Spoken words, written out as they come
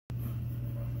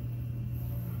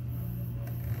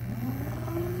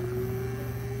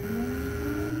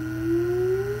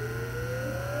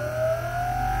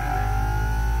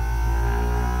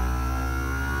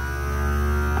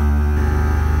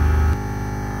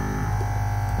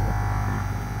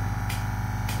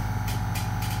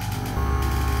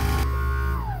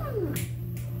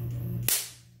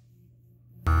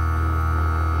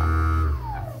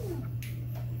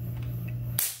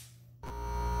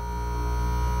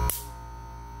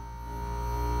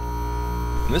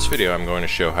In this video I'm going to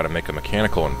show how to make a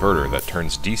mechanical inverter that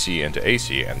turns DC into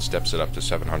AC and steps it up to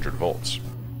 700 volts.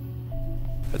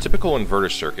 A typical inverter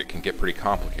circuit can get pretty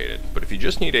complicated, but if you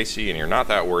just need AC and you're not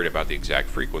that worried about the exact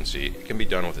frequency, it can be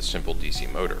done with a simple DC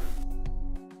motor.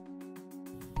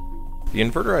 The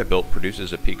inverter I built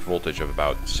produces a peak voltage of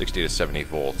about 60 to 70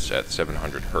 volts at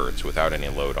 700 Hz without any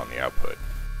load on the output.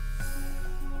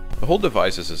 The whole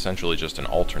device is essentially just an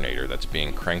alternator that's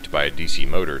being cranked by a DC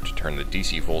motor to turn the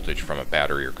DC voltage from a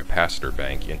battery or capacitor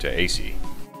bank into AC.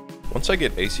 Once I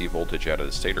get AC voltage out of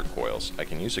the stator coils, I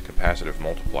can use a capacitive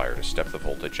multiplier to step the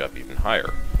voltage up even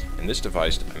higher. In this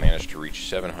device, I managed to reach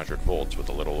 700 volts with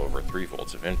a little over 3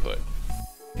 volts of input.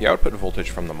 The output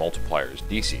voltage from the multiplier is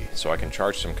DC, so I can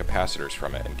charge some capacitors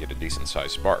from it and get a decent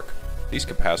sized spark. These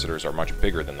capacitors are much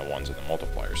bigger than the ones in the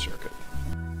multiplier circuit.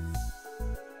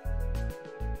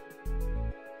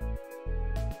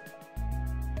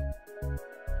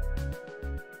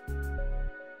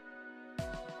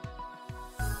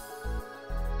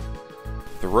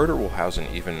 The rotor will house an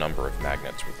even number of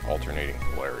magnets with alternating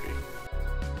polarity.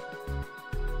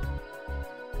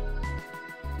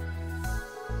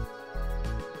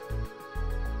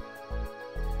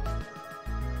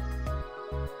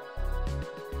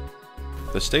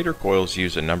 The stator coils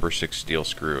use a number 6 steel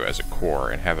screw as a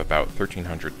core and have about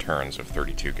 1300 turns of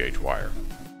 32 gauge wire.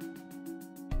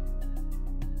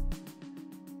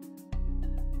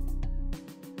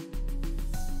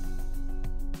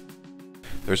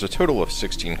 There's a total of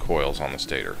 16 coils on the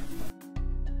stator.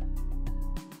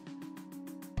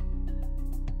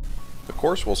 The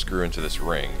cores will screw into this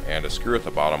ring, and a screw at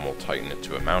the bottom will tighten it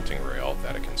to a mounting rail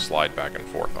that it can slide back and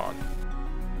forth on.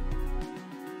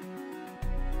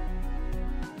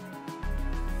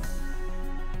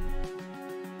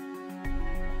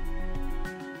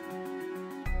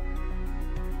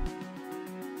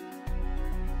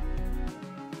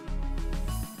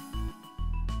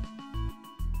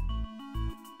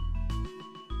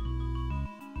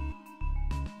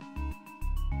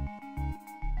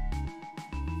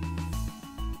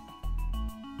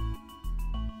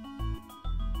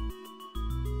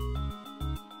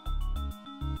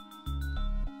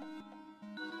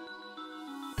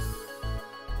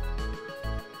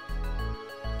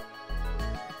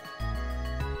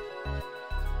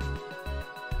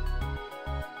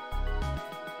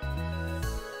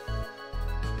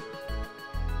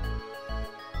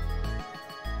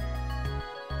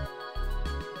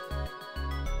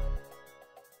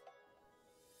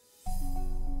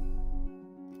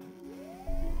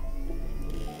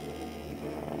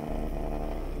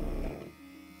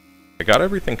 I got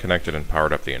everything connected and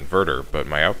powered up the inverter, but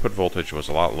my output voltage was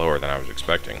a lot lower than I was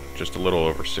expecting, just a little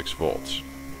over 6 volts.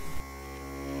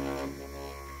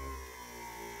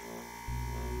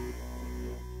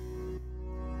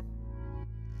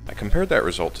 I compared that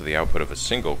result to the output of a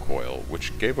single coil,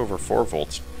 which gave over 4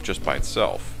 volts just by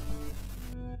itself.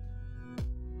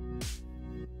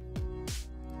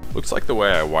 Looks like the way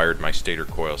I wired my stator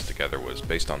coils together was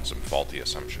based on some faulty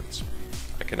assumptions.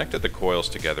 I connected the coils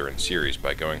together in series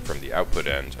by going from the output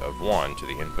end of one to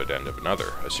the input end of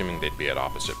another, assuming they'd be at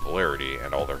opposite polarity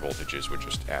and all their voltages would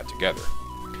just add together.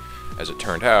 As it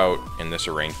turned out, in this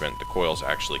arrangement, the coils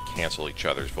actually cancel each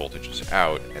other's voltages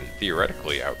out and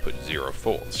theoretically output 0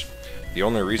 volts. The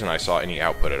only reason I saw any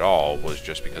output at all was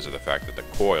just because of the fact that the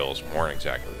coils weren't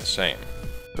exactly the same.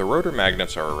 The rotor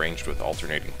magnets are arranged with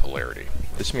alternating polarity.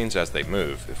 This means as they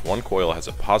move, if one coil has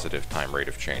a positive time rate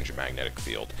of change in magnetic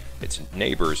field, its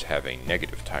neighbors have a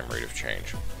negative time rate of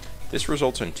change. This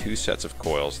results in 2 sets of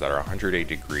coils that are 180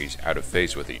 degrees out of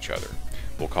phase with each other.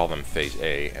 We'll call them phase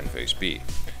A and phase B.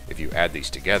 If you add these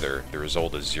together, the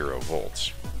result is 0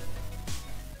 volts.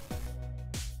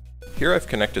 Here I've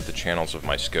connected the channels of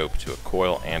my scope to a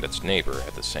coil and its neighbor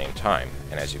at the same time,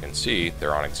 and as you can see,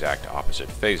 they're on exact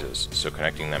opposite phases, so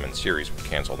connecting them in series would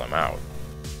cancel them out.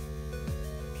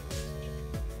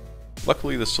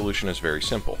 Luckily, the solution is very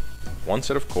simple. One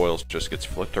set of coils just gets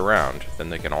flipped around,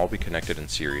 then they can all be connected in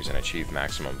series and achieve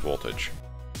maximum voltage.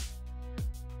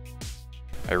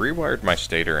 I rewired my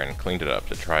stator and cleaned it up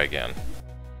to try again.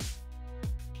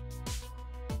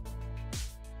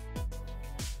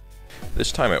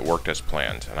 This time it worked as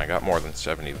planned, and I got more than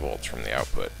 70 volts from the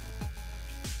output.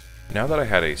 Now that I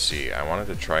had AC, I wanted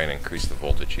to try and increase the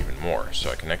voltage even more, so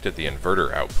I connected the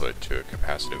inverter output to a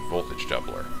capacitive voltage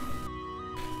doubler.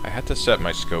 I had to set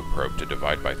my scope probe to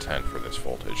divide by 10 for this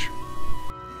voltage.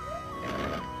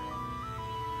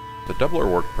 The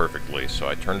doubler worked perfectly, so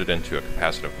I turned it into a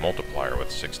capacitive multiplier with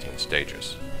 16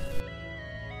 stages.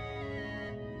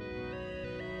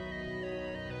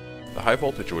 The high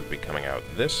voltage would be coming out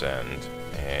this end,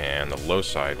 and the low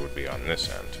side would be on this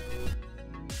end.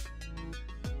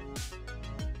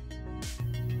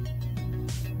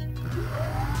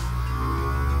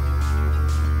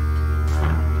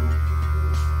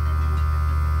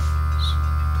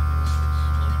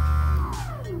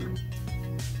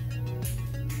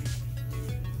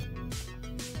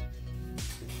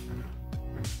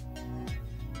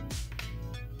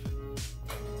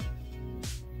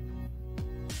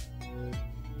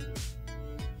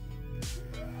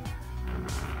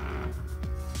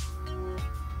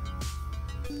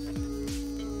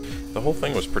 The whole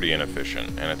thing was pretty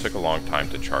inefficient, and it took a long time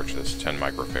to charge this 10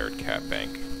 microfarad cap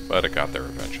bank, but it got there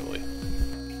eventually.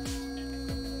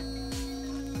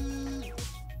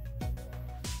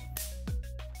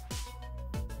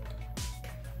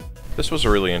 This was a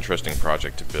really interesting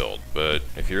project to build, but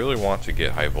if you really want to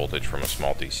get high voltage from a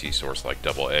small DC source like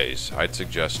AA's, I'd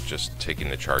suggest just taking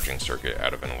the charging circuit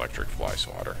out of an electric fly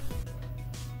swatter.